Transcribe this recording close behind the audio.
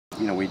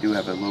we do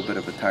have a little bit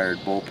of a tired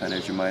bullpen,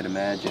 as you might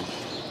imagine,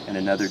 and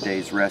another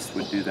day's rest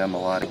would do them a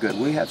lot of good.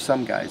 We have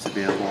some guys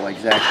available, like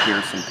Zach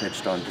Pearson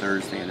pitched on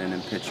Thursday and then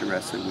didn't pitch the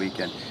rest of the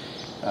weekend.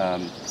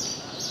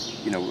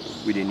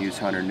 We didn't use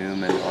Hunter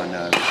Newman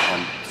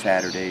on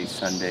Saturday,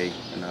 Sunday,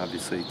 and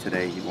obviously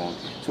today he won't.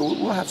 So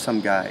we'll have some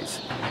guys,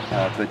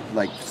 but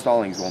like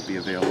Stallings won't be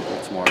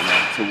available tomorrow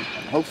night. So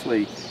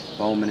hopefully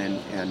Bouman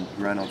and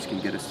Reynolds can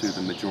get us through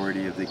the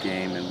majority of the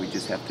game, and we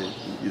just have to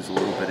use a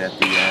little bit at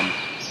the end.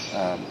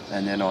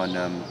 And then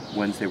on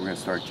Wednesday we're going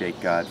to start Jake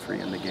Godfrey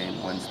in the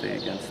game Wednesday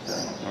against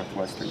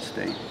Northwestern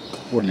State.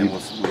 And then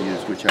we'll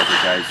use whichever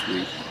guys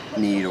we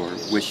need or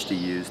wish to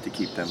use to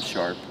keep them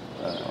sharp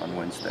on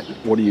Wednesday.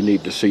 What do you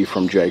need to see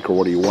from Jake, or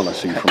what do you want to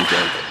see from Jake?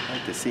 I'd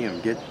like to see him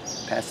get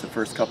past the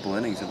first couple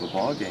innings of a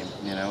ball game.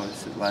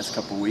 The last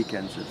couple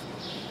weekends have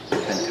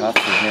been tough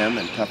for him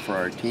and tough for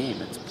our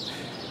team. It's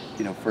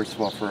first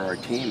of all, for our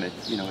team, it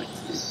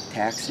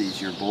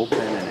taxes your bullpen,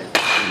 and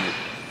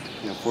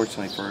it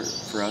fortunately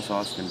for us,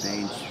 Austin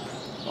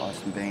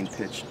Bain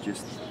pitched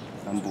just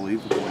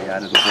unbelievably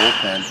out of the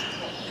bullpen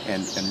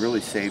and really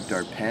saved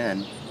our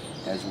pen,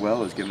 as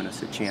well as giving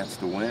us a chance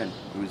to win.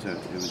 It was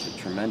a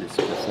tremendous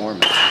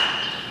performance.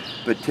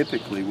 But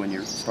typically, when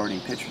your starting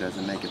pitcher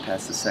doesn't make it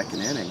past the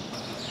second inning,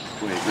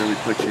 boy, it really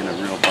puts you in a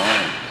real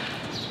bind.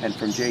 And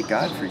from Jake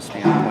Godfrey's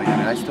standpoint,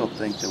 I still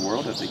think the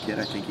world of the kid.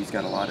 I think he's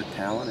got a lot of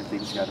talent. I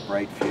think he's got a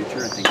bright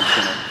future. I think he's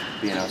going to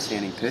be an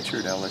outstanding pitcher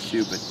at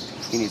LSU, but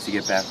he needs to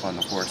get back on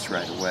the horse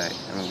right away.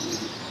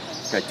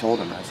 I told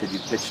him, I said, you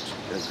pitched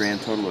a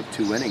grand total of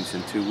 2 innings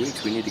in 2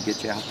 weeks. We need to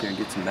get you out there and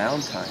get some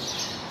mound time.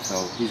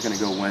 So he's going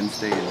to go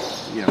Wednesday and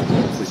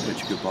hopefully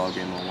pitch a good ball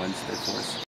game on Wednesday for us.